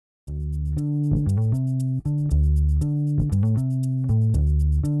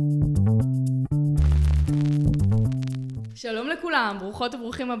שלום לכולם, ברוכות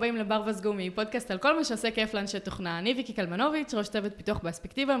וברוכים הבאים לבר וסגומי, פודקאסט על כל מה שעושה כיף לאנשי תוכנה. אני ויקי קלמנוביץ', ראש צוות פיתוח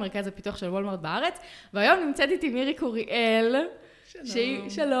באפקטיבה, מרכז הפיתוח של וולמארט בארץ, והיום נמצאת איתי מירי כוריאל,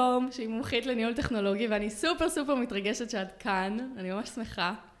 שהיא מומחית לניהול טכנולוגי, ואני סופר מתרגשת שאת כאן, אני ממש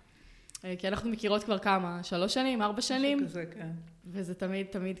שמחה, כי אנחנו מכירות כבר כמה, 3 שנים, 4 שנים, כזה, כן. וזה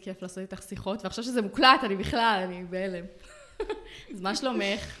תמיד כיף לעשות איתך שיחות, ועכשיו שזה מוקלט, אני בהלם. אז מה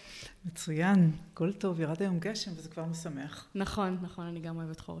שלומך? מצוין, הכל טוב, ירד היום גשם וזה כבר משמח. נכון, אני גם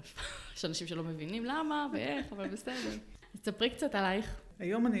אוהבת חורף. יש אנשים שלא מבינים למה ואיך, אבל בסדר. תספרי קצת עלייך.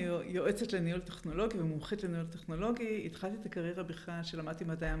 היום אני יועצת לניהול טכנולוגי ומומחית לניהול טכנולוגי. התחלתי את הקריירה בכלל שלמדתי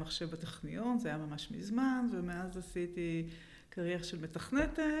מדעי המחשב בטכניון, זה היה ממש מזמן, ומאז עשיתי קריירה של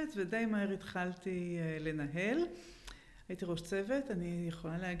מתכנתת, ודי מהר התחלתי לנהל. הייתי ראש צוות, אני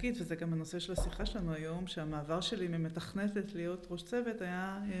יכולה להגיד, וזה גם הנושא של השיחה שלנו היום, שהמעבר שלי ממתכנתת להיות ראש צוות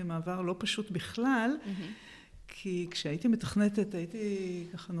היה מעבר לא פשוט בכלל, כי כשהייתי מתכנתת הייתי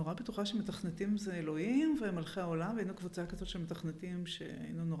ככה נורא בטוחה שמתכנתים זה אלוהים ומלכי העולם, והיינו קבוצה כזאת של מתכנתים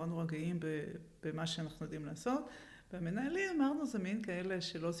שהיינו נורא גאים במה שאנחנו יודעים לעשות, והמנהלים אמרנו זה מין כאלה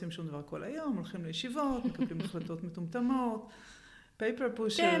שלא עושים שום דבר כל היום, הולכים לישיבות, מקבלים החלטות מטומטמות, paper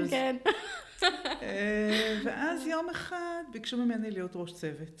pushers. כן. ואז יום אחד ביקשו ממני להיות ראש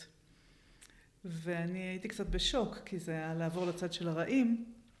צוות. ואני הייתי קצת בשוק, כי זה היה לעבור לצד של הרעים,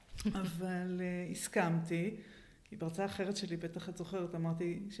 אבל הסכמתי, כי בהרצאה אחרת שלי, בטח את זוכרת,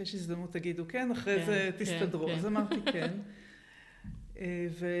 אמרתי שיש הזדמנות תגידו כן, אחרי זה תסתדרו. אז אמרתי כן.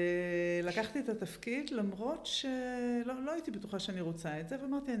 ולקחתי את התפקיד, למרות שלא הייתי בטוחה שאני רוצה את זה,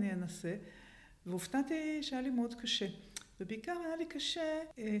 ואמרתי אני אנסה, והופתעתי שהיה לי מאוד קשה. ובעיקר היה לי קשה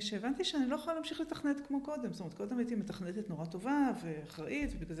שהבנתי שאני לא יכולה להמשיך לתכנת כמו קודם. זאת אומרת, קודם הייתי מתכנתת נורא טובה ואחראית,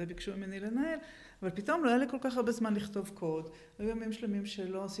 ובגלל זה ביקשו ממני לנהל, אבל פתאום לא היה לי כל כך הרבה זמן לכתוב קוד. היו ימים שלמים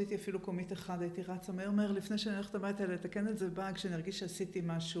שלא עשיתי אפילו קומיט אחד, הייתי רצה מהר לפני שאני הולכת הביתה לתקן את זה באג, כשאני הרגיש שעשיתי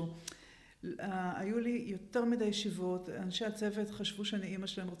משהו. היו לי יותר מדי ישיבות, אנשי הצוות חשבו שאני אימא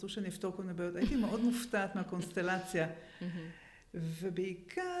שלהם, רצו שאני אפתור כל מיני בעיות. הייתי מאוד מופתעת מהקונסטלציה.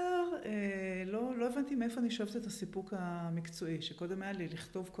 ובעיקר לא הבנתי מאיפה אני שואבת את הסיפוק המקצועי, שקודם היה לי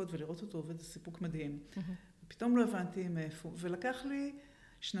לכתוב קוד ולראות אותו עובד, זה סיפוק מדהים. פתאום לא הבנתי מאיפה, ולקח לי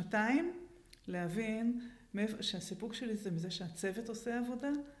 2 להבין שהסיפוק שלי זה מזה שהצוות עושה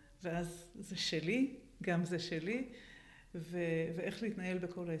עבודה, ואז זה שלי, גם זה שלי, ואיך להתנהל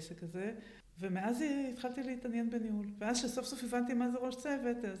בכל העסק הזה. ומאז התחלתי להתעניין בניהול. ואז שסוף סוף הבנתי מה זה ראש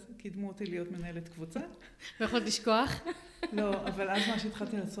צוות, אז קידמו אותי להיות מנהלת קבוצה. ויכולת לשכוח? לא, אבל אז מה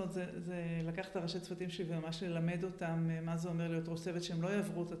שהתחלתי לעשות זה לקח את הראשי צוותים שלי וממש ללמד אותם מה זה אומר להיות ראש צוות, שהם לא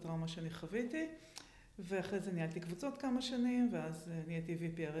יעברו את הטראומה שאני חוויתי. ואחרי זה ניהלתי קבוצות כמה שנים, ואז נהייתי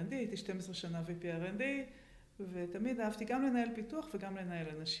VP R&D, הייתי 12 שנה VP R&D, ותמיד אהבתי גם לנהל פיתוח וגם לנהל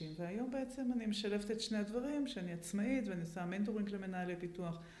אנשים. והיום בעצם אני משלבת את שני הדברים, שאני עצמאית ואני עושה מנטורינג למנהלי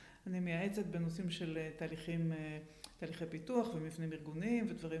פיתוח. אני מייעצת בנושאים של תהליכי פיתוח ומבנים ארגוניים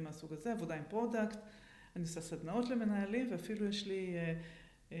ודברים מהסוג הזה, עבודה עם פרודקט. אני עושה סדנאות למנהלים, ואפילו יש לי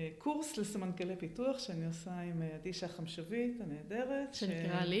קורס לסמנכ"לי פיתוח שאני עושה עם עדי שחם-שביט, הנהדרת.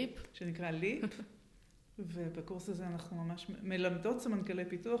 שנקרא ליפ. ובקורס הזה אנחנו ממש מלמדות סמנכ"לי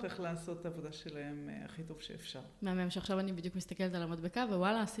פיתוח איך לעשות את העבודה שלהם הכי טוב שאפשר. מהמם, שעכשיו אני בדיוק מסתכלת על המדבקה,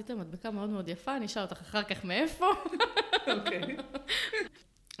 ווואלה, עשיתם מדבקה מאוד יפה, אני אשאל אותך אחר כך מאיפה. אוקיי.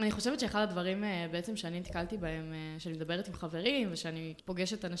 אני חושבת שאחד הדברים בעצם שאני נתקלתי בהם, שאני מדברת עם חברים ושאני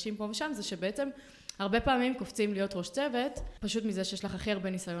פוגשת אנשים פה ושם, זה שבעצם הרבה פעמים קופצים להיות ראש צוות, פשוט מזה שיש לך הכי הרבה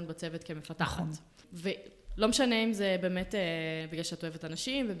ניסיון בצוות כמפתחת. ולא משנה אם זה באמת בגלל שאת אוהבת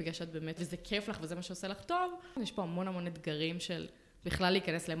אנשים ובגלל שאת באמת, וזה כיף לך וזה מה שעושה לך טוב, יש פה המון אתגרים של בכלל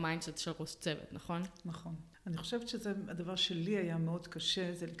להיכנס למיינדסט של ראש צוות, נכון? נכון. אני חושבת שזה הדבר שלי היה מאוד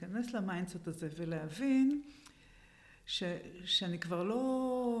קשה, זה להיכנס למיינדסט הזה ולהבין שאני כבר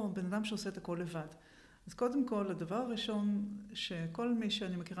לא בן אדם שעושה את הכל לבד. אז קודם כל, הדבר הראשון שכל מי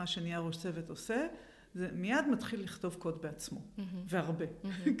שאני מכירה שנהיה ראש צוות עושה, זה מיד מתחיל לכתוב קוד בעצמו, והרבה,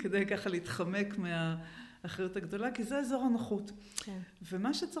 כדי ככה להתחמק מהאחריות הגדולה, כי זה אזור הנוחות.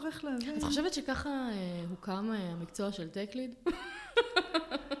 ומה שצריך להבין... את חושבת שככה הוקם המקצוע של טקליד?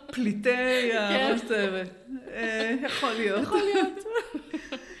 פליטי הראש צוות. יכול להיות.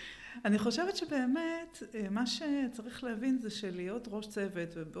 אני חושבת שבאמת מה שצריך להבין זה שלהיות ראש צוות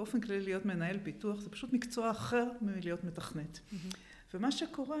ובאופן כללי להיות מנהל פיתוח זה פשוט מקצוע אחר מלהיות מתכנת. ומה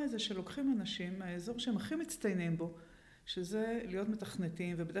שקורה זה שלוקחים אנשים מהאזור שהם הכי מצטיינים בו, שזה להיות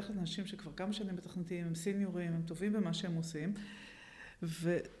מתכנתים, ובדרך כלל אנשים שכבר כמה שנים מתכנתים, הם סיניורים, הם טובים במה שהם עושים,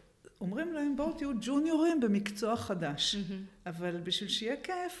 אומרים להם, בואו תהיו ג'וניורים במקצוע חדש. אבל בשביל שיהיה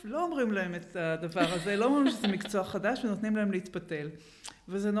כיף, לא אומרים להם את הדבר הזה, לא אומרים שזה מקצוע חדש ונותנים להם להתפתל.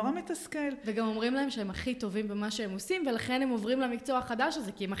 וזה נורא מתסכל. וגם אומרים להם שהם הכי טובים במה שהם עושים, ולכן הם עוברים למקצוע החדש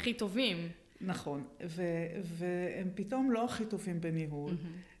הזה, כי הם הכי טובים. נכון, והם פתאום לא הכי טובים בניהול.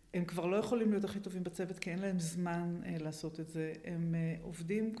 הם כבר לא יכולים להיות הכי טובים בצוות, כי אין להם זמן לעשות את זה. הם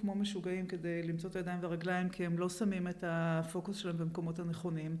עובדים כמו משוגעים כדי למצוא את הידיים והרגליים, כי הם לא שמים את הפוקוס שלהם במקומות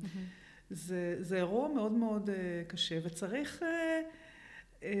הנכונים. זה אירוע מאוד מאוד קשה, וצריך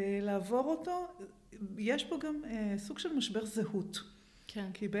לעבור אותו. יש פה גם סוג של משבר זהות. כן.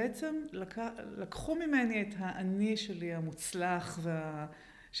 כי בעצם לקחו ממני את האני שלי המוצלח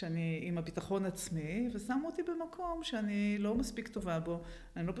שאני עם הביטחון עצמי, ושמו אותי במקום שאני לא מספיק טובה בו,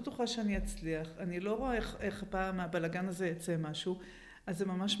 אני לא בטוחה שאני אצליח, אני לא רואה איך הפעם הבלגן הזה יצא משהו, אז זה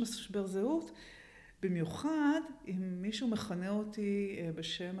ממש משבר זהות, במיוחד אם מישהו מכנה אותי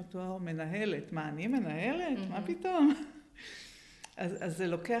בשם התואר מנהלת. מה, אני מנהלת? מה פתאום? אז זה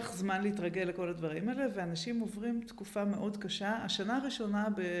לוקח זמן להתרגל לכל הדברים האלה, ואנשים עוברים תקופה מאוד קשה. השנה הראשונה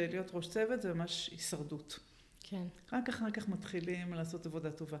בלהיות ראש צוות זה ממש הישרדות. כן. רק כך מתחילים לעשות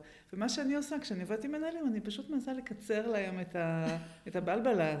עבודה טובה. ומה שאני עושה, כשאני עובדת עם מנהלים, אני פשוט מנסה לקצר להם את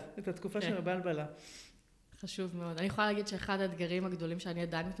הבלבלה, את התקופה של הבלבלה. חשוב מאוד. אני יכולה להגיד שאחד האתגרים הגדולים שאני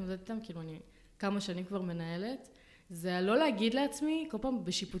עדיין מתמודדת איתם, כאילו אני כמה שנים כבר מנהלת, זה לא להגיד לעצמי כל פעם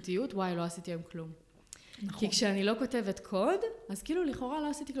בשיפוטיות, וואי, לא עשיתי היום כלום. נכון. כי כשאני לא כותבת קוד, אז כאילו לכאורה לא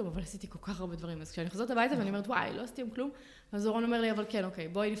עשיתי כלום, אבל עשיתי כל כך הרבה דברים. אז כשאני חוזרת הביתה ואני אומרת, וואי, לא עשיתי כלום, אז אורון אומר לי, אבל כן, אוקיי,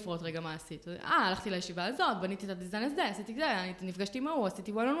 בואי נפרוט רגע מה עשית. הלכתי לישיבה הזאת, בניתי את הדיזיין הזה, עשיתי זה, נפגשתי עם ההוא,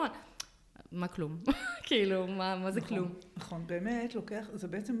 עשיתי one on one. מה כלום? כאילו, מה זה כלום? נכון, באמת לוקח, זה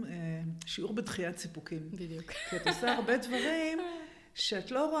בעצם שיעור בדחיית סיפוקים. בדיוק. כי את עושה הרבה דברים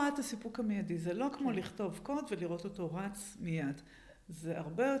שאת לא רואה את הסיפוק המיידי. זה לא כמו לכתוב קוד ולראות אותו רץ מיד. זה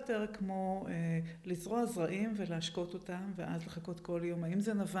הרבה יותר כמו לזרוע זרעים ולהשקות אותם, ואז לחכות כל יום. האם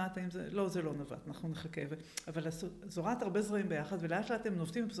זה נבט, האם זה... לא, זה לא נבט, אנחנו נחכה. אבל זורעת הרבה זרעים ביחד, ולאט לאט הם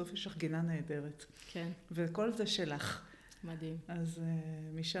נובטים, ובסוף יש לך גינה נהדרת. כן. וכל זה שלך. מדהים. אז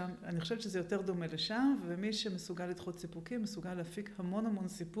משם, אני חושבת שזה יותר דומה לשם, ומי שמסוגל לדחות סיפוקים, מסוגל להפיק המון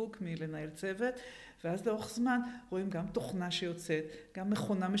סיפוק מלנהל צוות, ואז לאורך זמן רואים גם תוכנה שיוצאת, גם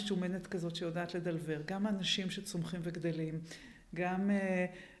מכונה משומנת כזאת שיודעת לדלבר, גם אנשים שצומחים וגדלים, גם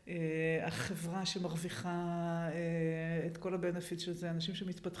החברה שמרוויחה את כל הבנפיט של זה, אנשים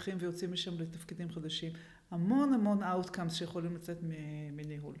שמתפתחים ויוצאים משם לתפקידים חדשים, המון outcomes שיכולים לצאת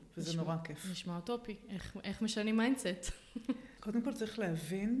מניהול, וזה נורא כיף. נשמע אוטופי, איך משנים מיינדסט? קודם כל צריך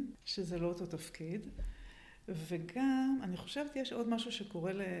להבין שזה לא אותו תפקיד, וגם אני חושבת יש עוד משהו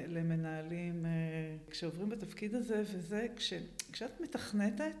שקורה למנהלים כשעוברים בתפקיד הזה, וזה כשאת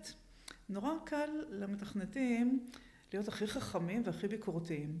מתכנתת, נורא קל למתכנתים להיות הכי חכמים והכי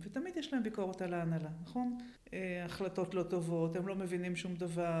ביקורתיים, ותמיד יש להם ביקורת על ההנהלה, נכון? החלטות לא טובות, הם לא מבינים שום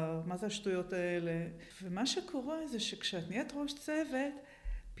דבר, מה זה השטויות האלה? ומה שקורה זה שכשאת נהיית ראש צוות,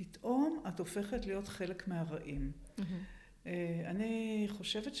 פתאום את הופכת להיות חלק מהרעים. אני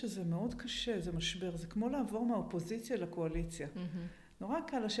חושבת שזה מאוד קשה, זה משבר, זה כמו לעבור מהאופוזיציה לקואליציה. נורא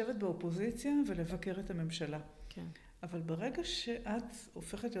קל לשבת באופוזיציה ולבקר את הממשלה. כן. אבל ברגע שאת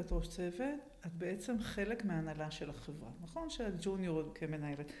הופכת להיות ראש צוות, את בעצם חלק מההנהלה של החברה. נכון שאת ג'וניור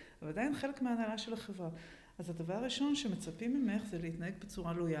כמנהלת, אבל עדיין חלק מההנהלה של החברה. אז הדבר הראשון שמצפים ממך זה להתנהג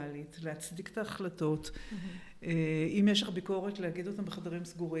בצורה לויאלית, להצדיק את ההחלטות. אם יש לך ביקורת, להגיד אותם בחדרים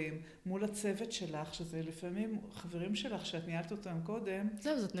סגורים, מול הצוות שלך, שזה לפעמים חברים שלך שאת ניהלת אותם קודם,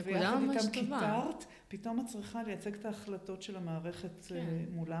 זאת נקודה ממש טובה. קיטרת, פתאום את צריכה לייצג את ההחלטות של המערכת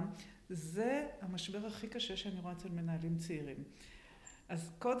מולם. זה המשבר הכי קשה שאני רואה אצל מנהלים צעירים.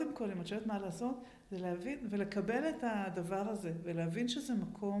 אז קודם כל, אם את שואלת מה לעשות, זה להבין ולקבל את הדבר הזה, ולהבין שזה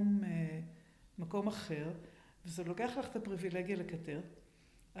מקום אחר, וזה לוקח לך את הפריבילגיה לקטר,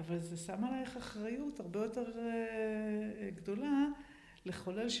 אבל זה שם עלייך אחריות הרבה יותר גדולה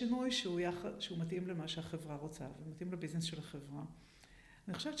לחולל שינוי שהוא מתאים למה שהחברה רוצה, ומתאים לביזנס של החברה.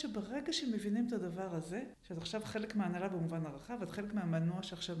 אני חושבת שברגע שמבינים את הדבר הזה, שאת עכשיו חלק מההנהלה במובן הרחב, ואת חלק מהמנוע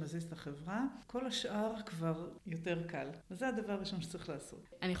שעכשיו מזיז את החברה, כל השאר כבר יותר קל. וזה הדבר הראשון שצריך לעשות.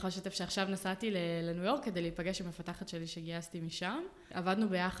 אני יכולה לשתף שעכשיו נסעתי לניו יורק כדי להיפגש עם מפתחת שלי שגייסתי משם. עבדנו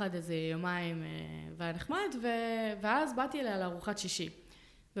ביחד איזה יומיים והיה נחמד, ואז באתי אליה לארוחת שישי.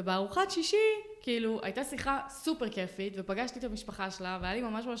 ובארוחת שישי, כאילו, הייתה שיחה סופר כיפית, ופגשתי את המשפחה שלה, והיה לי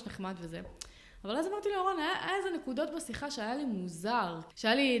ממש נחמד וזה. אבל אז אמרתי לאורון, היה איזה נקודות בשיחה שהיה לי מוזר.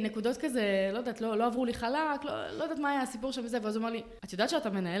 שהיה לי נקודות כזה, לא יודעת, לא עברו לי חלק, לא יודעת מה היה הסיפור שם וזה, ואז הוא אמר לי, את יודעת שאתה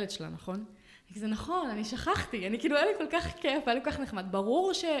מנהלת שלה, נכון? זה נכון, אני שכחתי, אני כאילו, היה לי כל כך כיף, היה לי כל כך נחמד.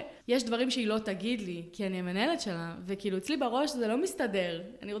 ברור שיש דברים שהיא לא תגיד לי, כי אני המנהלת שלה, וכאילו אצלי בראש זה לא מסתדר.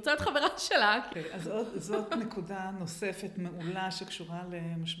 אני רוצה להיות חברה שלה. אז זאת נקודה נוספת מעולה שקשורה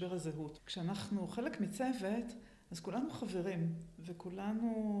למשבר הזהות. כשאנחנו חלק מצוות, אז כולנו חברים,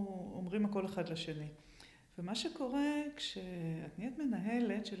 וכולנו אומרים הכל אחד לשני. ומה שקורה, כשאת נהיית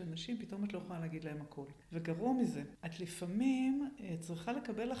מנהלת של אנשים, פתאום את לא יכולה להגיד להם הכל. וגרוע מזה, את לפעמים צריכה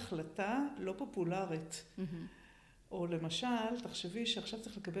לקבל החלטה לא פופולרית. או למשל, תחשבי שעכשיו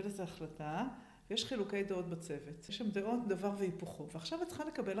צריך לקבל איזו החלטה, ויש חילוקי דעות בצוות. יש שם דעות, דבר והיפוכו. ועכשיו את צריכה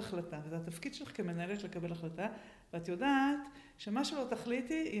לקבל החלטה, וזה התפקיד שלך כמנהלת לקבל החלטה, ואת יודעת שמה שלא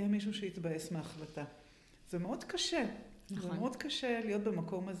תחליטי, יהיה מישהו שיתבאס מההחלטה. זה מאוד קשה. נכון. זה מאוד קשה להיות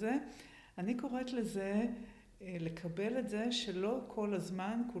במקום הזה. אני קוראת לזה, לקבל את זה שלא כל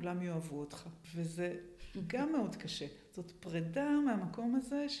הזמן כולם יאהבו אותך. וזה גם מאוד קשה. זאת פרידה מהמקום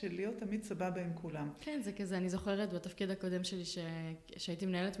הזה של להיות תמיד סבבה עם כולם. כן, זה כזה, אני זוכרת בתפקיד הקודם שלי שהייתי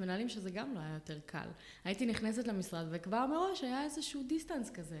מנהלת מנהלים, שזה גם לא היה יותר קל. הייתי נכנסת למשרד וכבר מראש היה איזשהו דיסטנס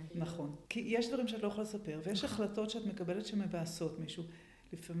כזה. נכון. כי יש דברים שאת לא יכולה לספר, ויש החלטות שאת מקבלת שמבאסות מישהו.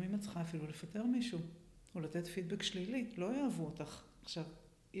 לפעמים את צריכה אפילו לפטר מישהו, או לתת פידבק שלילי, לא יאהבו אותך. עכשיו,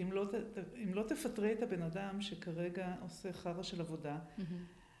 אם לא תפטרי את הבן אדם שכרגע עושה חרא של עבודה,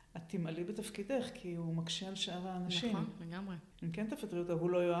 את תמעלי בתפקידך, כי הוא מקשה על שאר האנשים. נכון, לגמרי. אם כן תפטרי אותה, הוא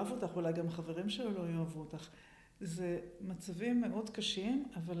לא יאהב אותך, אולי גם החברים שלו לא יאהבו אותך. זה מצבים מאוד קשים,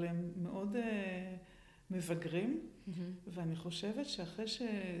 אבל הם מאוד מבגרים, ואני חושבת שאחרי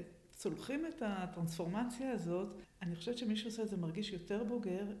שצולחים את הטרנספורמציה הזאת, אני חושבת שמי שעושה את זה מרגיש יותר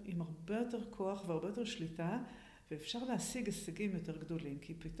בוגר, עם הרבה יותר כוח והרבה יותר שליטה, ואפשר להשיג הישגים יותר גדולים,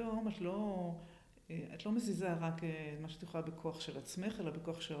 כי פתאום את לא מזיזה רק מה שאת יכולה בכוח של עצמך, אלא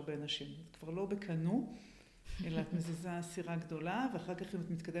בכוח של הרבה אנשים. את כבר לא בקנו, אלא את מזיזה סירה גדולה, ואחר כך אם את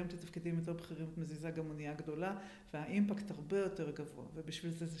מתקדמת לתפקידים יותר בכירים, את מזיזה גם אונייה גדולה, והאימפקט הרבה יותר גבוה,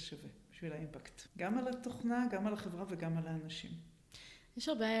 ובשביל זה שווה, בשביל האימפקט. גם על התוכנה, גם על החברה וגם על האנשים. יש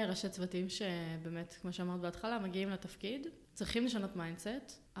הרבה ראשי צוותים שבאמת, כמו שאמרת בהתחלה, מגיעים לתפקיד, צריכים לשנות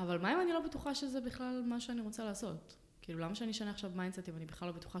מיינדסט, אבל מה אם אני לא בטוחה שזה בכלל מה שאני רוצה לעשות? כאילו, למה שאני אשנה עכשיו מיינדסט אם אני בכלל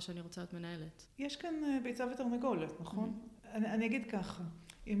לא בטוחה שאני רוצה להיות מנהלת? יש כאן ביצה ותרנגולת, נכון? אני אגיד ככה,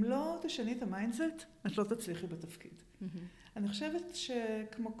 אם לא תשני את המיינדסט, את לא תצליחי בתפקיד. אני חושבת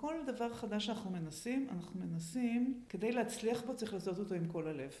שכמו כל דבר חדש שאנחנו מנסים, כדי להצליח בו צריך לעשות אותו עם כל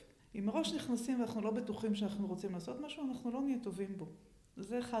הלב. אם מראש נכנסים ואנחנו לא בטוחים שאנחנו רוצים לעשות משהו, אנחנו לא נהיה טובים בו.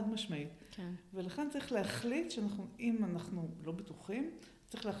 זה חד משמעי. כן. ולכן צריך להחליט אם אנחנו לא בטוחים,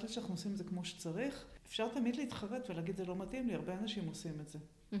 צריך להחליט שאנחנו עושים את זה כמו שצריך. אפשר תמיד להתחרט ולהגיד זה לא מתאים לי, הרבה אנשים עושים את זה.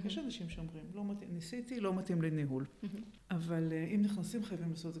 יש אנשים שאומרים, לא מתאים, ניסיתי, לא מתאים לניהול. אבל אם נכנסים חייבים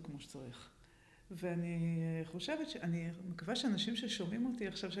לעשות את זה כמו שצריך. ואני חושבת אני מקווה שאנשים ששומעים אותי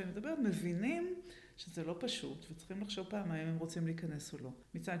עכשיו שאני מדברת, מבינים שזה לא פשוט, וצריכים לחשוב פעם האם הם רוצים להיכנס או לא.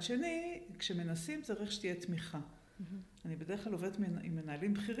 מצד שני, כשמנסים צריך שתהיה תמיכה. אני בדרך כלל עובדת עם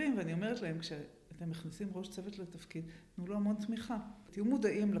מנהלים בכירים, ואני אומרת להם, כשאתם מכניסים ראש צוות לתפקיד, תנו לו המון תמיכה. תהיו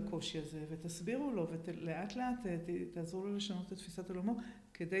מודעים לקושי הזה, ותסבירו לו, ולאט לאט תעזרו לו לשנות את תפיסת עולמו,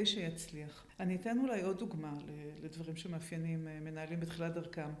 כדי שיצליח. אני אתן אולי עוד דוגמה לדברים שמאפיינים מנהלים בתחילת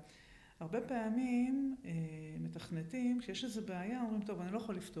דרכם. הרבה פעמים מתכנתים, כשיש איזו בעיה, אומרים, טוב, אני לא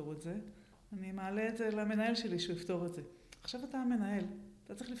יכול לפתור את זה, אני מעלה את זה למנהל שלי שהוא יפתור את זה. עכשיו אתה המנהל,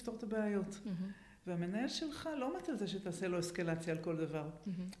 אתה צריך לפתור את הבעיות. והמנהל שלך לא מת על זה שתעשה לו אסקלציה על כל דבר.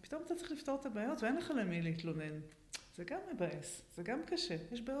 פתאום אתה צריך לפתור את הבעיות ואין לך למי להתלונן. זה גם מבאס, זה גם קשה.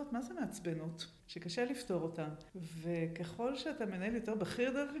 יש בעיות, מה זה מעצבנות? שקשה לפתור אותן. וככל שאתה מנהל יותר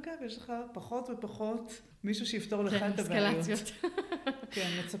בכיר דרך אגב, יש לך פחות ופחות מישהו שיפתור לך את הבעיות. אסקלציות. כן,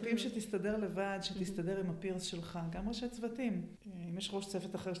 מצפים שתסתדר לבד, שתסתדר עם הפירס שלך, גם ראשי צוותים. אם יש ראש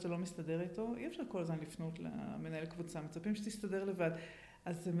צוות אחר שאתה לא מסתדר איתו, אי אפשר כל הזמן לפנות למנהל קבוצה, מצפים שתסתדר לבד.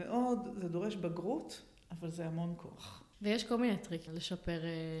 אז זה דורש בגרות, אבל זה המון כוח. ויש כל מיני טריקים לשפר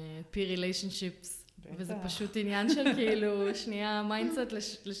peer relationships, וזה פשוט עניין של כאילו שנייה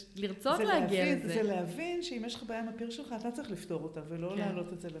מיינדסט לרצות להגיע לזה. זה להבין שאם יש לך בעיה עם הפיר שלך, אתה צריך לפתור אותה, ולא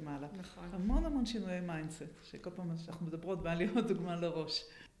להעלות את זה למעלה. נכון. המון שינויי מיינדסט, שכל פעם שאנחנו מדברות, בא לי עוד דוגמה לראש.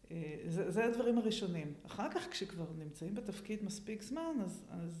 זה הדברים הראשונים. אחר כך, כשכבר נמצאים בתפקיד מספיק זמן,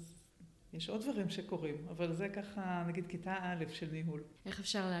 אז יש עוד דברים שקורים, אבל זה ככה, נגיד, כיתה א' של ניהול. איך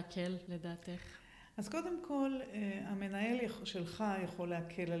אפשר להקל, לדעתך? אז קודם כל, המנהל שלך יכול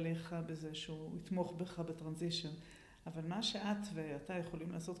להקל עליך בזה שהוא יתמוך בך בטרנזישן, אבל מה שאת ואתה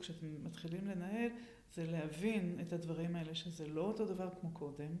יכולים לעשות כשאתם מתחילים לנהל, זה להבין את הדברים האלה, שזה לא אותו דבר כמו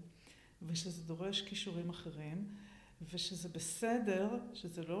קודם, ושזה דורש כישורים אחרים, ושזה בסדר,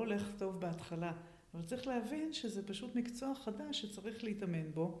 שזה לא הולך טוב בהתחלה, אבל צריך להבין שזה פשוט מקצוע חדש שצריך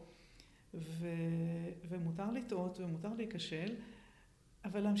להתאמן בו, ומותר לטעות ומותר להיכשל,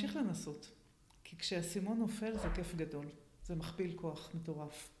 אבל להמשיך לנסות. כי כשהסימון נופל זה כיף גדול, זה מכפיל כוח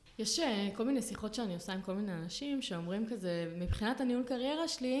מטורף. יש כל מיני שיחות שאני עושה עם כל מיני אנשים שאומרים כזה, מבחינת הניהול קריירה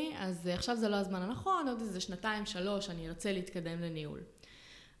שלי, אז עכשיו זה לא הזמן הנכון, עוד איזה 2-3 אני ארצה להתקדם לניהול.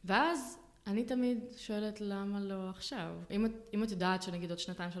 ואז אני תמיד שואלת למה לא עכשיו. אם את יודעת שנגיד עוד 2-3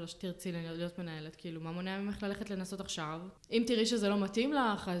 תרצי להיות מנהלת, כאילו מה מונע ממך ללכת לנסות עכשיו? אם תראי שזה לא מתאים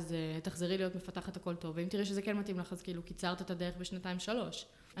לך, אז תחזרי להיות מפתחת הכל טוב, ואם תראי שזה כן מתאים לך, אז כאילו קיצרת את הדרך ב2-3.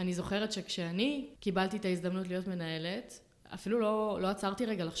 אני זוכרת שכשאני קיבלתי את ההזדמנות להיות מנהלת, אפילו לא עצרתי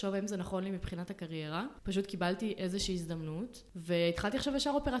רגע לחשוב האם זה נכון לי מבחינת הקריירה, פשוט קיבלתי איזושהי הזדמנות, והתחלתי עכשיו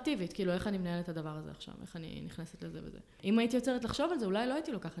ישר אופרטיבית, כאילו איך אני מנהלת את הדבר הזה עכשיו, איך אני נכנסת לזה וזה. אם הייתי יוצרת לחשוב על זה, אולי לא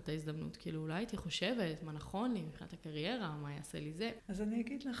הייתי לוקחת את ההזדמנות, כאילו אולי הייתי חושבת מה נכון לי מבחינת הקריירה, מה יעשה לי זה. אז אני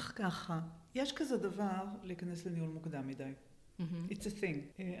אגיד לך ככה, יש כזה דבר להיכנס לניהול מוקדם מדי. It's a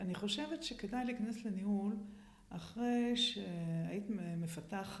thing. אני חושבת שכדאי להיכנס לניהול אחרי שהיית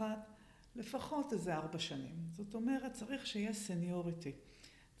מפתחת, לפחות איזה 4 שנים. זאת אומרת, צריך שיהיה סניוריטי.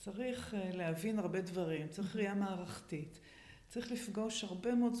 צריך להבין הרבה דברים, צריך ראייה מערכתית. צריך לפגוש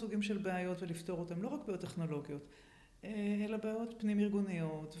הרבה מאוד סוגים של בעיות ולפתור אותם, לא רק בעיות טכנולוגיות, אלא בעיות פנים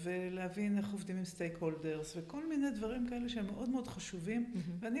ארגוניות, ולהבין איך עובדים עם סטייק הולדרס, וכל מיני דברים כאלה שהם מאוד מאוד חשובים,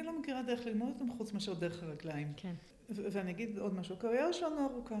 ואני לא מכירה דרך ללמוד אותם חוץ מאשר דרך הרגליים. כן. ואני אגיד עוד משהו, הקריירה שלנו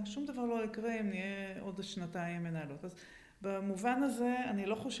ארוכה, שום דבר לא יקרה אם נהיה עוד 2 מנהלות. אז במובן הזה אני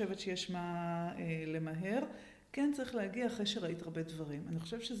לא חושבת שיש מה למהר, כן צריך להגיע אחרי שראית הרבה דברים. אני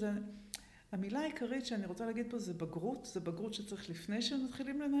חושבת שזה, המילה העיקרית שאני רוצה להגיד פה זה בגרות, זה בגרות שצריך לפני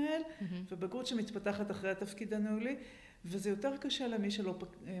שמתחילים לנהל, ובגרות שמתפתחת אחרי התפקיד הניהולי, וזה יותר קשה למי שלא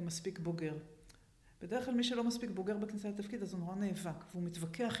מספיק בוגר. בדרך כלל מי שלא מספיק בוגר בכניסה לתפקיד, אז הוא נורא נאבק, והוא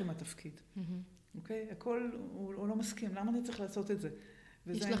מתווכח עם התפקיד. אוקיי? הכל, הוא לא מסכים, למה אני צריך לעשות את זה?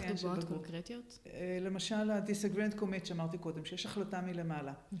 יש לך דוגמאות קונקרטיות? למשל, ה-disagreement commit שאמרתי קודם, שיש החלטה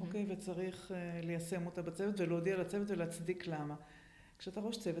מלמעלה, אוקיי? וצריך ליישם אותה בצוות ולהודיע לצוות ולהצדיק למה. כשאתה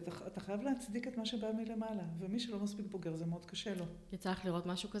ראש צוות, אתה חייב להצדיק את מה שבא מלמעלה, ומי שלא מספיק בוגר, זה מאוד קשה לו. יצא לך לראות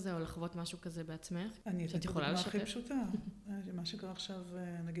משהו כזה או לחוות משהו כזה בעצמך? אני אתן דוגמה הכי פשוטה. מה שקרה עכשיו,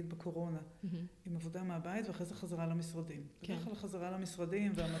 נגיד בקורונה, עם עבודה מהבית ואחרי זה חזרה למשרדים. בדרך כלל חזרה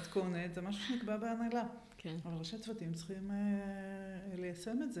למשרדים והמתכונת, זה משהו שנקבע בהנהלה. אבל ראשי צוותים צריכים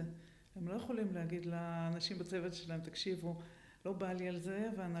ליישם את זה. הם לא יכולים להגיד לאנשים בצוות שלהם, תקשיבו, לא בא לי על זה,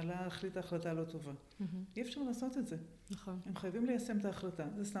 וההנהלה החליטה החלטה לא טובה. אי אפשר לעשות את זה. נכון. הם חייבים ליישם את ההחלטה.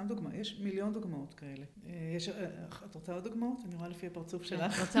 זה סתם דוגמה. יש מיליון דוגמאות כאלה. את רוצה עוד דוגמאות? אני רואה לפי הפרצוף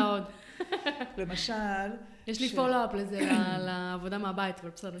שלך. רוצה עוד. למשל... יש לי פולו-אפ לזה, לעבודה מהבית, אבל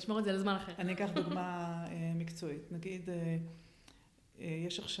בסדר, נשמור את זה לזמן אחר. אני אקח דוגמה מקצועית. נגיד,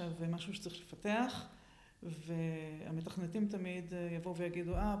 יש עכשיו משהו שצריך לפתח, והמתכנתים תמיד יבואו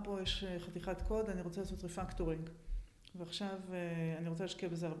ויגידו, פה יש חתיכת קוד, אני רוצה לעשות ריפקטורינג. ועכשיו אני רוצה להשקיע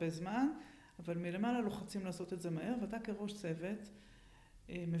בזה הרבה זמן, אבל מלמעלה לוחצים לעשות את זה מהר, ואתה כראש צוות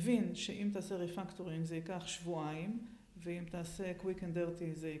מבין שאם תעשה ריפקטורינג זה ייקח 2 שבועות, ואם תעשה quick and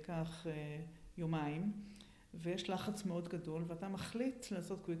dirty זה ייקח 2 ימים, ויש לחץ מאוד גדול, ואתה מחליט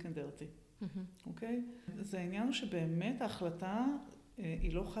לעשות quick and dirty. אוקיי? זה העניין הוא שבאמת ההחלטה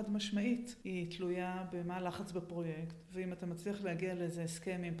היא לא חד משמעית, היא תלויה במה הלחץ בפרויקט, ואם אתה מצליח להגיע לאיזה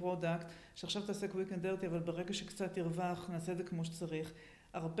הסכם עם פרודקט, שעכשיו תעשה quick and dirty, אבל ברגע שקצת ירווח, נעשה את זה כמו שצריך.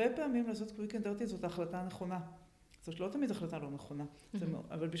 הרבה פעמים לעשות quick and dirty זאת ההחלטה הנכונה. זאת לא תמיד החלטה לא נכונה,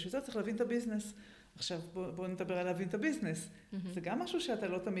 אבל בשביל זה צריך להבין את הביזנס. עכשיו בואו נדבר על להבין את הביזנס. זה גם משהו שאתה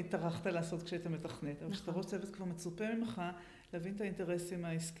לא תמיד טרחת לעשות כשאתה מתכנת, אבל כשאתה ראש צוות כבר מצופה ממך להבין את האינטרסים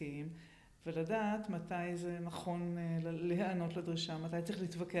העסקיים, ולדעת מתי זה נכון להיענות לדרישה, מתי צריך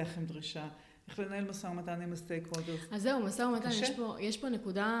להתווכח עם דרישה, איך לנהל משא ומתן עם הסטייק הולדרס. אז זהו, משא ומתן, יש פה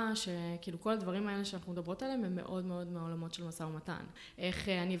נקודה שכאילו כל הדברים האלה שאנחנו מדברות עליהם הם מאוד מאוד מעולמות של משא ומתן. איך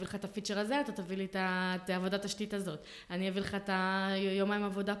אני אביא לך את הפיצ'ר הזה, אתה תביא לי את עבודת תשתית הזאת. אני אביא לך את היומיים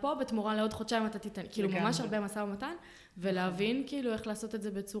עבודה פה, בתמורה לעוד חודשיים אתה תיתן. כאילו ממש הרבה משא ומתן, ולהבין כאילו איך לעשות את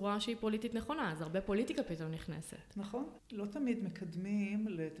זה בצורה שהיא פוליטית נכונה. אז הרבה פוליטיקה פתאום נכנסת. נכון. לא תמיד מקדמים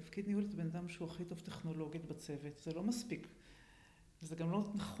לתפקיד ניהול את בן אדם שהוא הכי טוב טכנולוגית בצוות. זה לא מספיק. וזה גם לא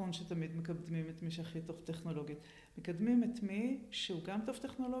נכון שתמיד מקדמים את מי שהכי טוב טכנולוגית. מקדמים את מי שהוא גם טוב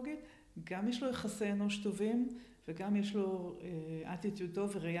טכנולוגית, גם יש לו יחסי אנוש טובים, וגם יש לו attitude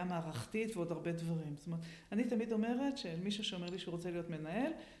טוב וראייה מערכתית ועוד הרבה דברים. זאת אומרת, אני תמיד אומרת שמישהו שאומר לי שהוא רוצה להיות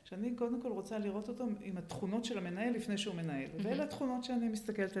מנהל, שאני קודם כל רוצה לראות אותו עם התכונות של המנהל לפני שהוא מנהל. ואלה התכונות שאני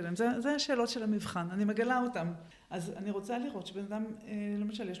מסתכלת עליהן. זה השאלות של המבחן, אני מגלה אותן. אז אני רוצה לראות שבן אדם,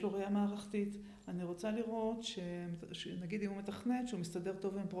 למשל, יש לו ראייה מערכתית. אני רוצה לראות שנגיד אם הוא מתכנת, שהוא מסתדר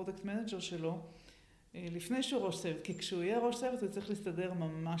טוב עם פרודקט מנג'ר שלו, לפני שהוא ראש צוות, כי כשהוא יהיה ראש צוות הוא צריך להסתדר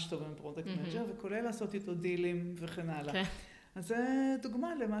ממש טוב עם פרודקט מנג'ר, וכולל לעשות איתו דילים וכן הלאה. אז זה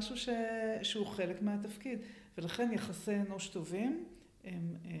דוגמה למשהו שהוא חלק מהתפקיד, ולכן יחסי אנוש טובים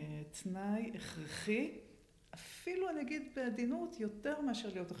הם תנאי הכרחי, אפילו אני אגיד בעדינות, יותר מאשר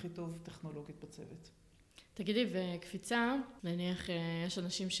להיות הכי טוב טכנולוגית בצוות. תגידי, וקפיצה, נניח יש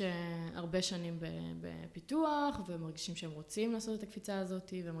אנשים שהרבה שנים בפיתוח, ומרגישים שהם רוצים לעשות את הקפיצה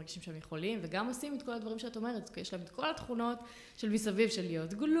הזאת, ומרגישים שהם יכולים, וגם עושים את כל הדברים שאת אומרת, כי יש להם את כל התכונות של מסביב של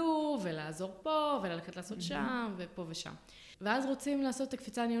להיות גלו, ולעזור פה, וללכת לעשות שם, ופה ושם. ואז רוצים לעשות את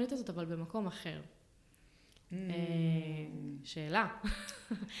הקפיצה הניהולית הזאת, אבל במקום אחר. שאלה.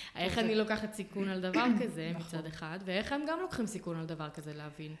 איך אני לוקחת סיכון על דבר כזה מצד אחד, ואיך הם גם לוקחים סיכון על דבר כזה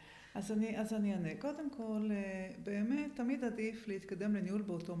להבין? אז אני אענה. קודם כל, באמת תמיד עדיף להתקדם לניהול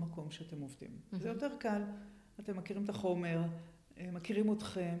באותו מקום שאתם עובדים. זה יותר קל, אתם מכירים את החומר, מכירים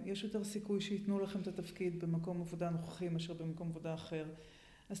אתכם, יש יותר סיכוי שיתנו לכם את התפקיד במקום עבודה נוכחי מאשר במקום עבודה אחר.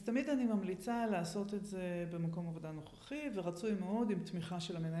 אז תמיד אני ממליצה לעשות את זה במקום עבודה נוכחי, ורצוי מאוד עם תמיכה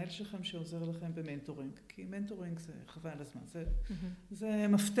של המנהל שלכם שעוזר לכם במנטורינג. כי מנטורינג זה חווה על הזמן, זה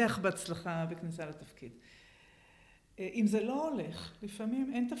מפתח בהצלחה בכניסה לתפקיד. אם זה לא הולך,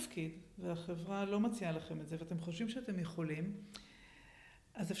 לפעמים אין תפקיד, והחברה לא מציעה לכם את זה, ואתם חושבים שאתם יכולים,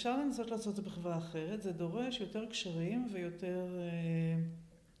 אז אפשר לנסות לעשות את זה בחברה אחרת. זה דורש יותר קשרים ויותר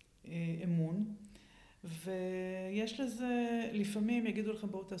אמון, ויש לזה, לפעמים יגידו לכם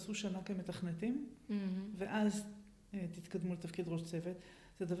בואו תעשו שנה כמתכנתים, ואז תתקדמו לתפקיד ראש צוות.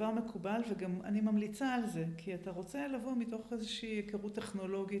 זה דבר מקובל, וגם אני ממליצה על זה, כי אתה רוצה לבוא מתוך איזושהי היכרות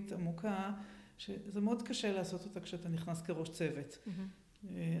טכנולוגית עמוקה, שזה מאוד קשה לעשות אותה כשאתה נכנס כראש צוות.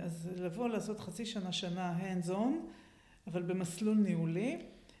 אז לבוא לעשות חצי שנה hands on, אבל במסלול ניהולי,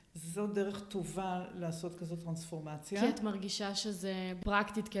 זו דרך טובה לעשות כזאת טרנספורמציה. כי את מרגישה שזה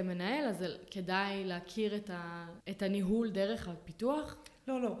פרקטית כמנהל, אז כדאי להכיר את הניהול דרך הפיתוח?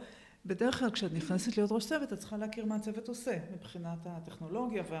 לא. בדרך כלל כשאת נכנסת להיות ראש צוות, את צריכה להכיר מה הצוות עושה, מבחינת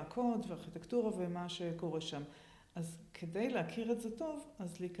הטכנולוגיה והקוד והארכיטקטורה ומה שקורה שם. אז כדי להכיר את זה טוב,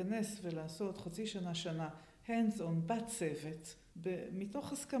 אז להיכנס ולעשות חצי שנה hands on בצוות,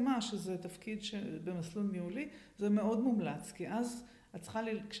 מתוך הסכמה שזה תפקיד במסלול ניהולי, זה מאוד מומלץ, כי אז את צריכה,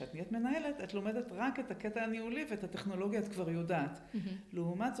 כשאת נהיית מנהלת, את לומדת רק את הקטע הניהולי ואת הטכנולוגיה את כבר יודעת.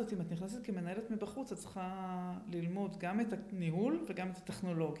 לעומת זאת, אם את נכנסת כמנהלת מבחוץ, את צריכה ללמוד גם את הניהול וגם את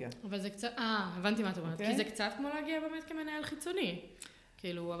הטכנולוגיה. אבל זה קצת, הבנתי מה את אומרת, כי זה קצת כמו להגיע באמת כמנהל חיצוני.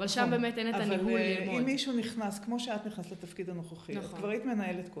 כאילו, אבל שם באמת אין את הניהול ללמוד. אבל אם מישהו נכנס, כמו שאת נכנס לתפקיד הנוכחי, את כבר היית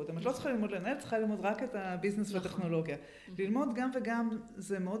מנהלת קודם, את לא צריכה ללמוד לנהל, צריכה ללמוד רק את הביזנס והטכנולוגיה. ללמוד גם וגם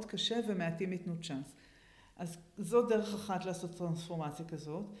זה מאוד קשה ומעטים ייתנו צ'אנס. אז זו דרך אחת לעשות טרנספורמציה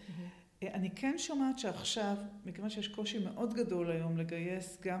כזאת. אני כן שומעת שעכשיו, מכיוון שיש קושי מאוד גדול היום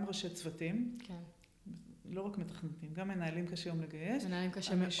לגייס גם ראשי צוותים, לא רק מתכנתים, גם מנהלים קשה היום לגייס. מנהלים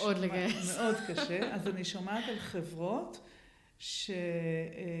קשה מאוד לגייס. מאוד קשה, אז אני שומעת על חברות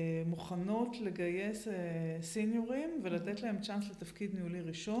שמוכנות לגייס סיניורים ולתת להם צ'אנס לתפקיד ניהולי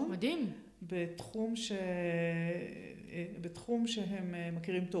ראשון. מדהים. בתחום שהם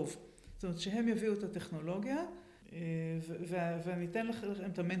מכירים טוב. זאת אומרת שהם יביאו את הטכנולוגיה ואני אתן לכם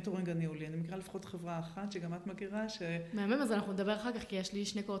את המנטורינג הניהולי. אני מכירה לפחות חברה אחת שגם את מכירה מהמם, אז אנחנו נדבר אחר כך, כי יש לי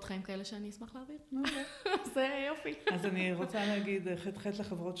 2 קורות חיים כאלה שאני אשמח להעביר. זה יופי. אז אני רוצה להגיד חטא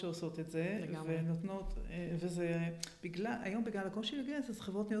לחברות שעושות את זה, ונותנות, וזה היום בגלל הקושי לגייס, אז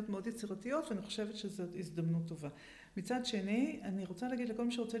חברות נהיות מאוד יצירתיות, ואני חושבת שזו הזדמנות טובה. מצד שני, אני רוצה להגיד לכל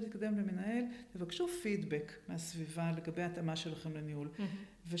מי שרוצה להתקדם למנהל, תבקשו פידבק מהסביבה לגבי התאמה שלכם לניהול,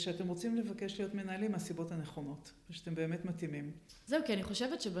 ושאתם רוצים לבקש להיות מנהלים מהסיבות הנכונות, ושאתם באמת מתאימים. זהו, כי אני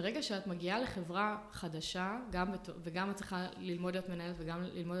חושבת שברגע שאת מגיעה לחברה חדשה, וגם את צריכה ללמוד להיות מנהלת וגם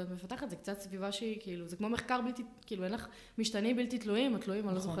ללמוד להיות מפתחת, זה קצת סביבה שהיא, כאילו, זה כמו מחקר בלתי, כאילו, אין לך משתנים בלתי תלויים, התלויים,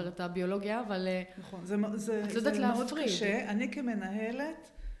 אני לא זוכרת את הביולוגיה, אבל נכון, זה מאוד קשה. אני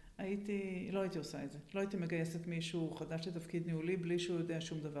כמנהלת, לא הייתי עושה את זה. לא הייתי מגייסת מישהו חדש לתפקיד ניהולי בלי שהוא יודע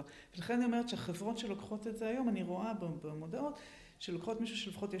שום דבר. ולכן אני אומרת שהחברות שלוקחות את זה היום, אני רואה במודעות, שלוקחות מישהו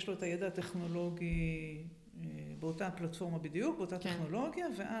שלפחות יש לו את הידע הטכנולוגי באותה פלטפורמה בדיוק, באותה טכנולוגיה,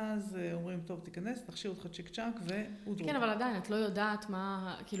 ואז אומרים, טוב, תיכנס, תכשיר אותך צ'יק צ'אק ואודרו. כן, אבל עדיין, את לא יודעת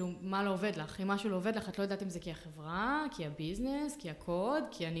מה לא עובד לך. אם משהו לא עובד לך, את לא יודעת אם זה כי החברה, כי הביזנס, כי הקוד,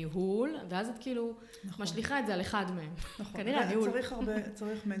 כי הניהול, ואז את כאילו משליחה את זה על אחד מהם. נכון. כנראה, הניהול.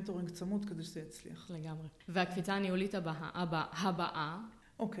 צריך מנטורינג צמוד כדי שזה יצליח. לגמרי. והקפיצה הניהולית הבאה,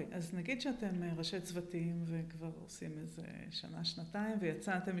 אוקיי, אז נגיד שאתם ראשי צוותים וכבר עושים איזה שנה, שנתיים,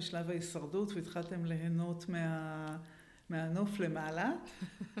 ויצאתם משלב ההישרדות והתחלתם ליהנות מהנוף למעלה,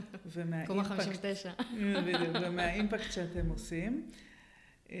 קומה 59. ומהאימפקט שאתם עושים.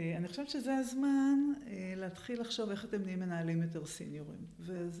 אני חושבת שזה הזמן להתחיל לחשוב איך אתם נהיים מנהלים יותר סיניורים.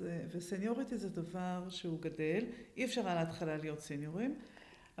 וסניוריטי זה דבר שהוא גדל, אי אפשר על ההתחלה להיות סיניורים,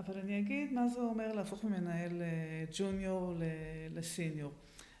 אבל אני אגיד מה זה אומר להפוך ממנהל ג'וניור לסיניור.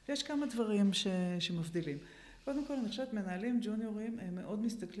 ויש כמה דברים שמבדילים. קודם כל, אני חושבת, מנהלים ג'וניורים הם מאוד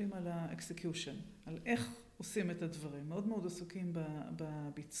מסתכלים על האקסקיושן, על איך עושים את הדברים. מאוד מאוד עסוקים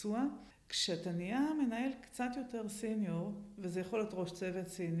בביצוע. כשאתה נהיה מנהל קצת יותר סיניור, וזה יכול להיות ראש צוות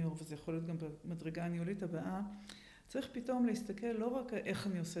סיניור, וזה יכול להיות גם במדרגה הניהולית הבאה, צריך פתאום להסתכל לא רק איך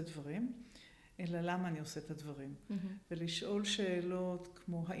אני עושה דברים, אלא למה אני עושה את הדברים. ולשאול שאלות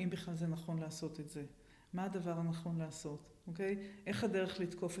כמו, האם בכלל זה נכון לעשות את זה? מה הדבר הנכון לעשות? אוקיי? איך הדרך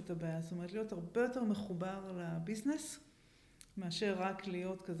לתקוף את הבעיה? זאת אומרת, להיות הרבה יותר מחובר לביזנס, מאשר רק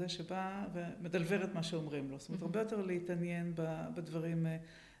להיות כזה שבא ומדלבר את מה שאומרים לו. זאת אומרת, הרבה יותר להתעניין בדברים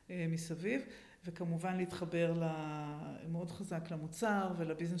מסביב, וכמובן להתחבר מאוד חזק למוצר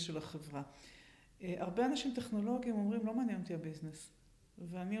ולביזנס של החברה. הרבה אנשים טכנולוגיים אומרים, לא מעניין אותי הביזנס.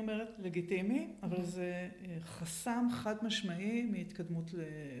 ואני אומרת, לגיטימי, אבל זה חסם חד משמעי מהתקדמות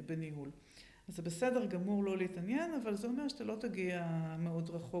בניהול. אז זה בסדר גמור לא להתעניין, אבל זה אומר שאתה לא תגיע מאוד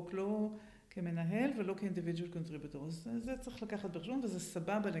רחוק, לא כמנהל ולא כאינדיבידואל קונטריבוטור. אז זה צריך לקחת בחשבון, וזה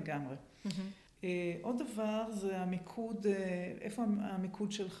סבבה לגמרי. עוד דבר זה המיקוד, איפה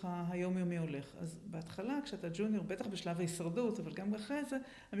המיקוד שלך היומיומי הולך. אז בהתחלה, כשאתה ג'וניור, בטח בשלב ההישרדות, אבל גם אחרי זה,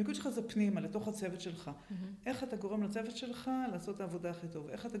 המיקוד שלך זה פנימה, לתוך הצוות שלך. איך אתה גורם לצוות שלך לעשות את העבודה הכי טוב?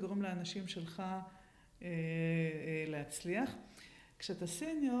 איך אתה גורם לאנשים שלך להצליח? כשאתה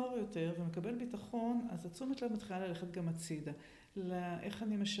סיניור יותר ומקבל ביטחון, אז התשומת לב מתחילה ללכת גם הצידה. איך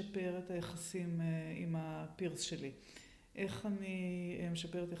אני משפר את היחסים עם הפירס שלי? איך אני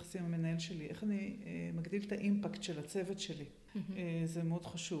משפר את היחסים עם המנהל שלי? איך אני מגדיל את האימפקט של הצוות שלי? זה מאוד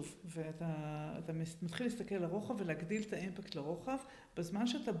חשוב. ואתה מתחיל להסתכל לרוחב ולהגדיל את האימפקט לרוחב, בזמן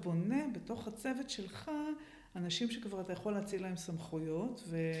שאתה בונה בתוך הצוות שלך אנשים שכבר אתה יכול להציל להם סמכויות.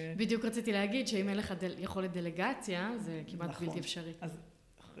 בדיוק רציתי להגיד שאם אין לך יכולת דלגציה, זה כמעט בלתי אפשרי. אז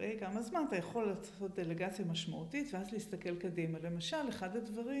אחרי כמה זמן אתה יכול לעשות דלגציה משמעותית, ואז להסתכל קדימה. למשל, אחד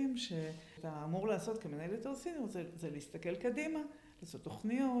הדברים שאתה אמור לעשות כמנהל יותר סיניור, זה להסתכל קדימה, לעשות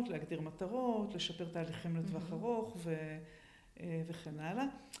תוכניות, להגדיר מטרות, לשפר תהליכים לטווח ארוך וכן הלאה.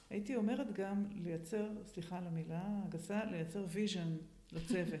 הייתי אומרת גם לייצר, סליחה על המילה הגסה, לייצר ויז'ן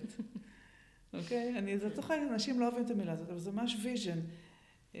לצוות. אוקיי? זה צוחק, אנשים לא אוהבים את המילה הזאת, אבל זה ממש ויז'ן.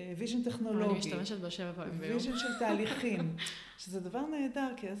 ויז'ן טכנולוגי. אני משתמשת בה 7 פעמים ביום. ויז'ן של תהליכים. שזה דבר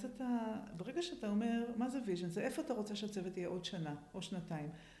נהדר, כי אז ברגע שאתה אומר, מה זה ויז'ן? זה איפה אתה רוצה שהצוות יהיה עוד שנה, או שנתיים.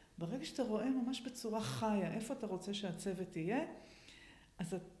 ברגע שאתה רואה ממש בצורה חיה, איפה אתה רוצה שהצוות יהיה,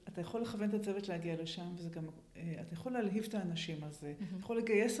 אז אתה יכול לכוון את הצוות להגיע לשם, וזה גם, אתה יכול להלהיב את האנשים הזה. אתה יכול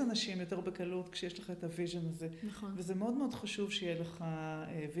לגייס אנשים יותר בקלות כשיש לך את הוויז'ן הזה. נכון. וזה מאוד מאוד חשוב שיהיה לך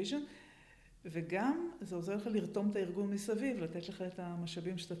ויז'ן. וגם זה עוזר לך לרתום את הארגון מסביב, לתת לך את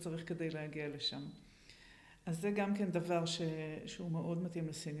המשאבים שאתה צריך כדי להגיע לשם. אז זה גם כן דבר שהוא מאוד מתאים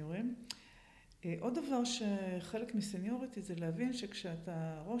לסיניורים. עוד דבר שחלק מסיניוריטי זה להבין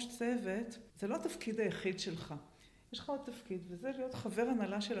שכשאתה ראש צוות, זה לא התפקיד היחיד שלך. יש לך עוד תפקיד, וזה להיות חבר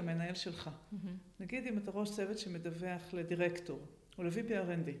הנהלה של המנהל שלך. נגיד אם אתה ראש צוות שמדווח לדירקטור, או ל-VP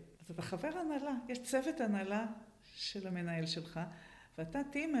R&D, אז אתה חבר הנהלה, יש צוות הנהלה של המנהל שלך, ואתה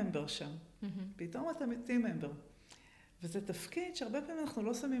טים ממבר שם. פתאום אתה טים ממבר. וזה תפקיד שהרבה פעמים אנחנו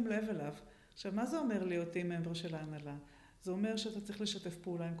לא שמים לב אליו. עכשיו, מה זה אומר להיות טים ממבר של ההנהלה? זה אומר שאתה צריך לשתף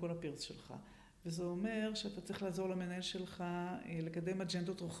פעולה עם כל הפירס שלך. וזה אומר שאתה צריך לעזור למנהל שלך לקדם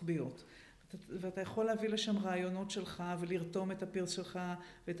אג'נדות רוחביות. ואתה יכול להביא לשם רעיונות שלך ולרתום את הפירס שלך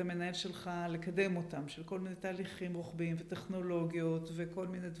ואת המנהל שלך, לקדם אותם, של כל מיני תהליכים רוחביים וטכנולוגיות וכל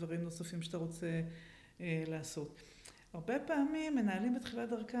מיני דברים נוספים שאתה רוצה לעשות. הרבה פעמים מנהלים בתחילת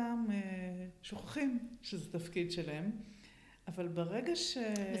דרכם שוכחים שזה תפקיד שלהם, אבל ברגע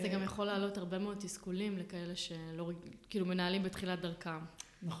וזה גם יכול לעלות הרבה מאוד תסכולים לכאלה שלא, כאילו מנהלים בתחילת דרכם.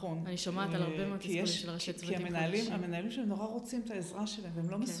 נכון. אני שומעת על הרבה מאוד תסכולים של ראשי צוותים חדשים. כי המנהלים שהם נורא רוצים את העזרה שלהם, והם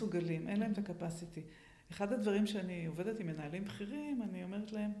לא מסוגלים, אין להם את הקפסיטי. אחד הדברים שאני עובדת עם מנהלים בכירים, אני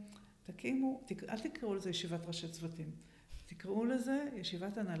אומרת להם, תקימו, אל תקראו לזה ישיבת ראשי צוותים, תקראו לזה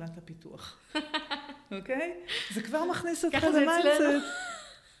ישיבת הנהלת הפיתוח. אוקיי? זה כבר מכניס אותך למיינדסט.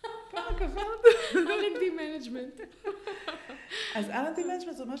 כל הכבוד. R&D management. אז R&D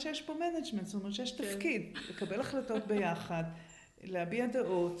management זאת אומרת שיש פה management, זאת אומרת שיש תפקיד, לקבל החלטות ביחד, להביע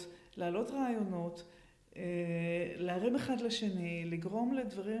דעות, להעלות רעיונות, להרים אחד לשני, לגרום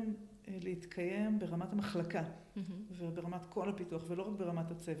לדברים להתקיים ברמת המחלקה, וברמת כל הפיתוח, ולא רק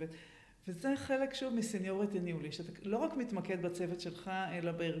ברמת הצוות. וזה חלק שוב מסיניוריטי ניהולי, שאתה לא רק מתמקד בצוות שלך,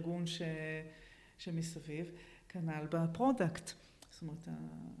 אלא בארגון שמסביב, כנ"ל בפרודקט. זאת זאת אומרת,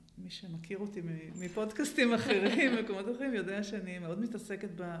 מי שמכיר אותי מפודקאסטים אחרים, מקומות אחרים, יודע שאני מאוד מתעסקת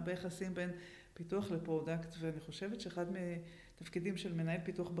ביחסים בין פיתוח לפרודקט, ואני חושבת שאחד מתפקידים של מנהל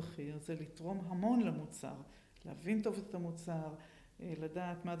פיתוח בכיר זה לתרום המון למוצר, להבין טוב את המוצר,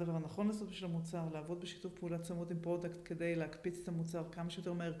 לדעת מה הדבר הנכון לעשות בשביל המוצר, לעבוד בשיתוף פעולה צמוד עם פרודקט כדי להקפיץ את המוצר כמה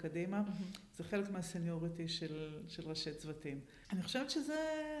שיותר מהר קדימה. זה חלק מהסניוריטי של ראשי צוותים. אני חושבת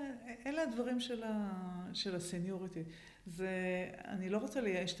אלה הדברים של הסניוריטי. אני לא רוצה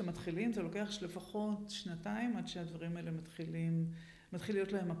לייאש את המתחילים, זה לוקח לפחות 2 עד שהדברים האלה מתחיל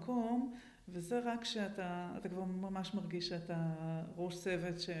להיות להם מקום, וזה רק שאתה כבר ממש מרגיש שאתה ראש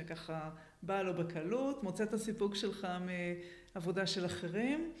צוות שככה בא לו בקלות, מוצא את הסיפוק שלך מעבודה של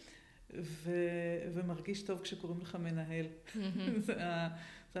אחרים, ומרגיש טוב כשקוראים לך מנהל.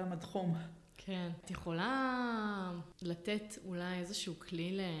 זה המדחום. כן. את יכולה לתת אולי איזשהו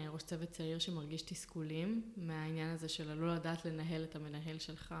כלי לראש צוות צעיר שמרגיש תסכולים מהעניין הזה של לא לדעת לנהל את המנהל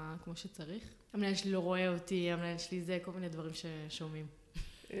שלך כמו שצריך? המנהל שלי לא רואה אותי, המנהל שלי זה, כל מיני דברים ששומעים.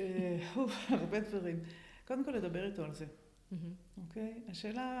 הרבה דברים. קודם כל לדבר איתו על זה. אוקיי?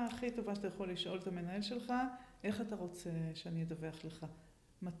 השאלה הכי טובה שאתה יכול לשאול את המנהל שלך, איך אתה רוצה שאני אדווח לך?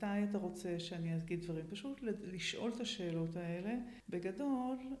 מתי אתה רוצה שאני אגיד דברים? פשוט לשאול את השאלות האלה.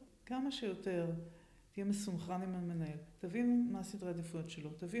 בגדול, כמה שיותר תהיה מסונכרן עם המנהל. תבין מה הסדרי העדיפויות שלו,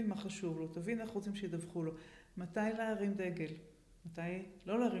 תבין מה חשוב לו, תבין איך רוצים שידווחו לו. מתי להרים דגל? מתי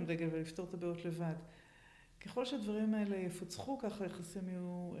לא להרים דגל ולפתור את הבעיות לבד? ככל שהדברים האלה יפוצחו, ככה היחסים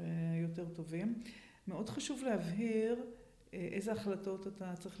יהיו יותר טובים. מאוד חשוב להבהיר איזה החלטות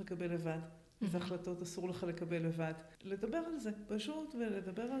אתה צריך לקבל לבד, איזה החלטות אסור לך לקבל לבד. לדבר על זה, פשוט,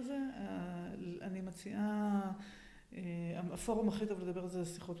 ולדבר על זה. אני מציעה, הפורום הכי טוב לדבר על זה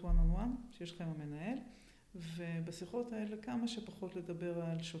שיחות one on one, שיש לך עם המנהל, ובשיחות האלה כמה שפחות לדבר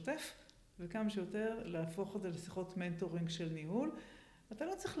על שוטף, וכמה שיותר להפוך את זה לשיחות מנטורינג של ניהול. אתה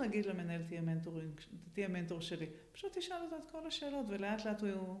לא צריך להגיד למנהל תהיה מנטור שלי. פשוט תשאל אותו את כל השאלות, ולאט לאט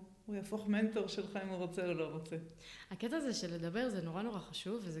הוא יהפוך מנטור שלך אם הוא רוצה או לא רוצה. הקטע הזה של לדבר זה נורא נורא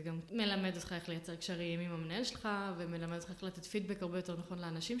חשוב, וזה גם מלמד אותך איך לייצר קשרים עם המנהל שלך, ומלמד אותך איך לתת פידבק הרבה יותר נכון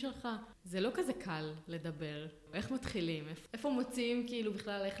לאנשים שלך. זה לא כזה קל לדבר. איך מתחילים? איפה מוצאים כאילו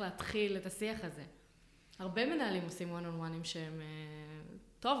בכלל איך להתחיל את השיח הזה? הרבה מנהלים עושים one on one'ים שהם...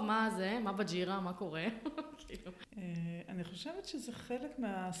 טוב, מה זה? מה בג'ירה? מה קורה? אני חושבת שזה חלק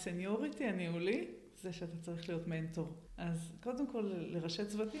מהסניוריטי הניהולי, זה שאתה צריך להיות מנטור. אז קודם כל, לראשי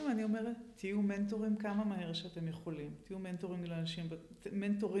צוותים אני אומרת, תהיו מנטורים כמה מהר שאתם יכולים. תהיו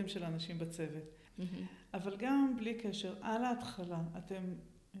מנטורים של אנשים בצוות. אבל גם בלי קשר, על ההתחלה, אתם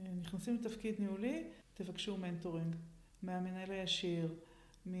נכנסים לתפקיד ניהולי, תבקשו מנטורינג. מהמנהל הישיר,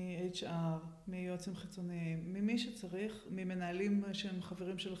 מ-HR, מיועצים חיצוניים, ממי שצריך, ממנהלים שהם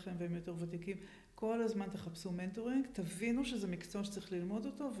חברים שלכם והם יותר ותיקים. כל הזמן תחפשו מנטורינג, תבינו שזה מקצוע שצריך ללמוד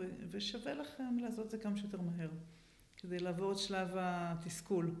אותו, ושווה לכם לעשות את זה כמה שיותר מהר, כדי לעבור את שלב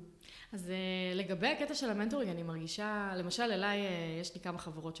התסכול. אז לגבי הקטע של המנטורינג, אני מרגישה, למשל אליי יש לי כמה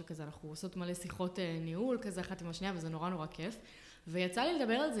חברות שכזה, אנחנו עושות מלא שיחות ניהול כזה אחת עם השנייה, וזה נורא נורא כיף. ויצא לי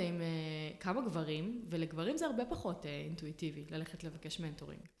לדבר על זה עם כמה גברים, ולגברים זה הרבה פחות אינטואיטיבי, ללכת לבקש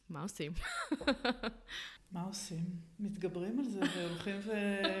מנטורינג. מה עושים? מה עושים? מתגברים על זה והולכים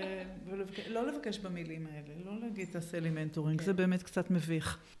לא לבקש במילים האלה, לא להגיד תעשה לי מנטורינג, זה באמת קצת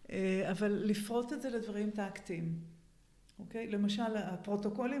מביך. אבל לפרוט את זה לדברים טקטיים. אוקיי? למשל,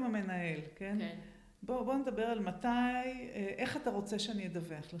 הפרוטוקול עם המנהל, כן? בוא נדבר על איך אתה רוצה שאני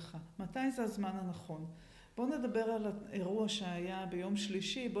אדווח לך. מתי זה הזמן הנכון? בואו נדבר על האירוע שהיה ביום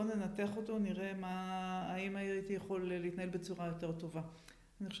שלישי, בואו ננתח אותו, נראה האם הייתי יכול להתנהל בצורה יותר טובה.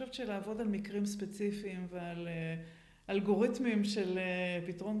 אני חושבת שלעבוד על מקרים ספציפיים ועל אלגוריתמים של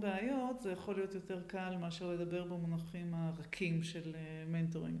פתרון בעיות, זה יכול להיות יותר קל מאשר לדבר במונחים הרכים של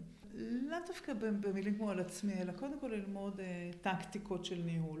מנטורינג. לא דווקא במילים כמו על עצמי, אלא קודם כל ללמוד טקטיקות של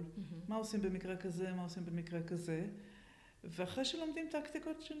ניהול. מה עושים במקרה כזה, מה עושים במקרה כזה. ואחרי שלומדים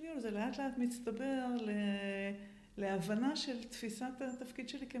טקטיקות של ניהול, זה לאט לאט מצטבר להבנה של תפיסת התפקיד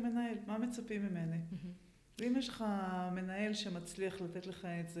שלי כמנהל, מה מצפים ממני. ואם יש לך מנהל שמצליח לתת לך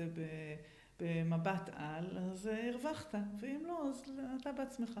את זה במבט על, אז הרווחת, ואם לא, אז אתה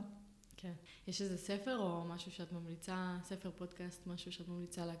בעצמך. כן. יש איזה ספר או משהו שאת ממליצה, ספר פודקאסט, משהו שאת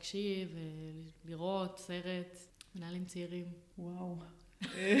ממליצה להקשיב, לראות, סרט, מנהלים צעירים? וואו.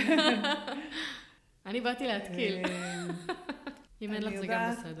 אני באתי להתקיל. אם אין לך זה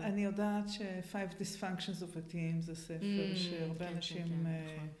גם בסדר. אני יודעת ש-5 Dysfunctions of a Team זה ספר שהרבה אנשים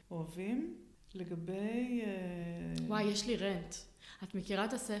אוהבים. לגבי... וואי, יש לי רנט. את מכירה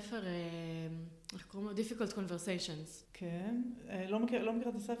את הספר, איך קוראים לו? Difficult Conversations. כן. לא מכירה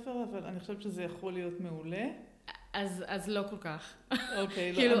את הספר, אבל אני חושבת שזה יכול להיות מעולה. אז לא כל כך.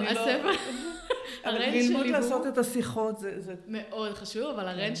 אוקיי, כאילו, אני לא... הספר... אבל ללמוד לעשות את השיחות זה... מאוד חשוב, אבל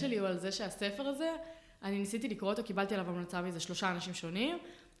הרנט שלי הוא על זה שהספר הזה, אני ניסיתי לקרוא אותו, קיבלתי עליו המלצה מאיזה 3 אנשים שונים,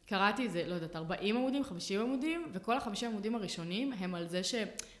 קראתי איזה, לא יודעת, 40 עמודים, 50 עמודים, וכל ה50 עמודים הראשונים הם על זה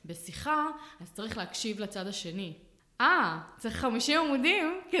שבשיחה, אז צריך להקשיב לצד השני. צריך 50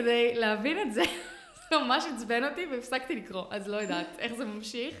 עמודים כדי להבין את זה. זה ממש עצבן אותי והפסקתי לקרוא, אז לא יודעת איך זה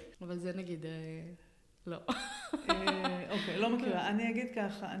ממשיך, אבל זה נגיד, לא. אוקיי, לא מכירה. אני אגיד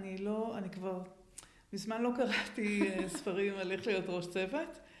ככה, אני כבר מזמן לא קראתי ספרים על איך להיות ראש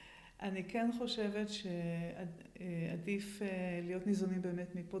צוות. אני כן חושבת שעדיף להיות ניזונים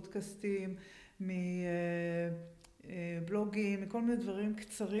באמת מפודקאסטים, מבלוגים, מכל מיני דברים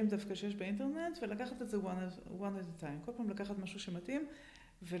קצרים דווקא שיש באינטרנט, ולקחת את זה one at a time. כל פעם לקחת משהו שמתאים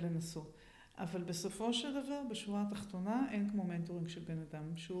ולנסות. אבל בסופו של דבר, בשורה התחתונה, אין כמו מנטורינג של בן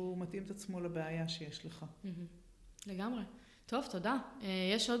אדם, שהוא מתאים את עצמו לבעיה שיש לך. לגמרי. טוב, תודה.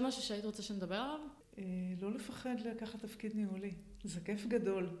 יש עוד משהו שהיית רוצה שנדבר עליו? לא לפחד לקחת תפקיד ניהולי. זה כיף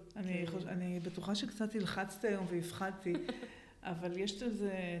גדול. אני בטוחה שקצת הלחצתי היום והפחדתי, אבל יש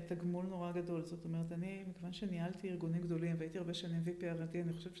לזה תגמול נורא גדול. זאת אומרת, מכיוון שניהלתי ארגונים גדולים והייתי הרבה שנים VPRT,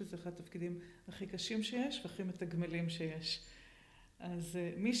 אני חושבת שזה אחד התפקידים הכי קשים שיש והכי מתגמלים שיש. אז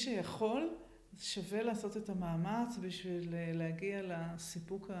מי שיכול, שווה לעשות את המאמץ בשביל להגיע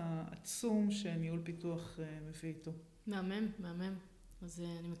לסיפוק העצום שניהול פיתוח מביא איתו. מהמם. אז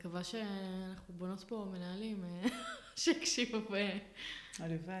אני מקווה שאנחנו בונות פה מנהלים שיקשיבו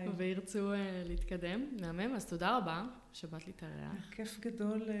וירצו להתקדם. מהמם, אז תודה רבה שבאת להתארח. כיף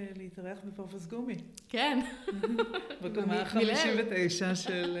גדול להתארח בפרופס גומי. כן. בקומה 59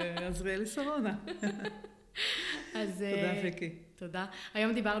 של עזריאלי שרונה. תודה ויקי. תודה.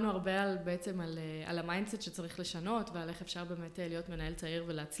 היום דיברנו הרבה בעצם על המיינדסט שצריך לשנות ועל איך אפשר באמת להיות מנהל צעיר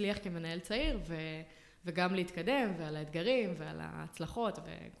ולהצליח כמנהל צעיר וגם להתקדם ועל האתגרים ועל ההצלחות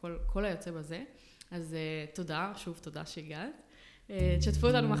וכל היוצא בזה. אז תודה, שוב תודה שהגעת. תשתפו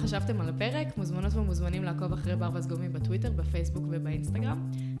אותנו מה חשבתם על הפרק, מוזמנות ומוזמנים לעקוב אחרי ברווז גומי בטוויטר, בפייסבוק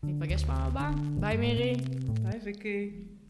ובאינסטגרם. ניפגש פעם הבאה. ביי מירי. ביי ויקי.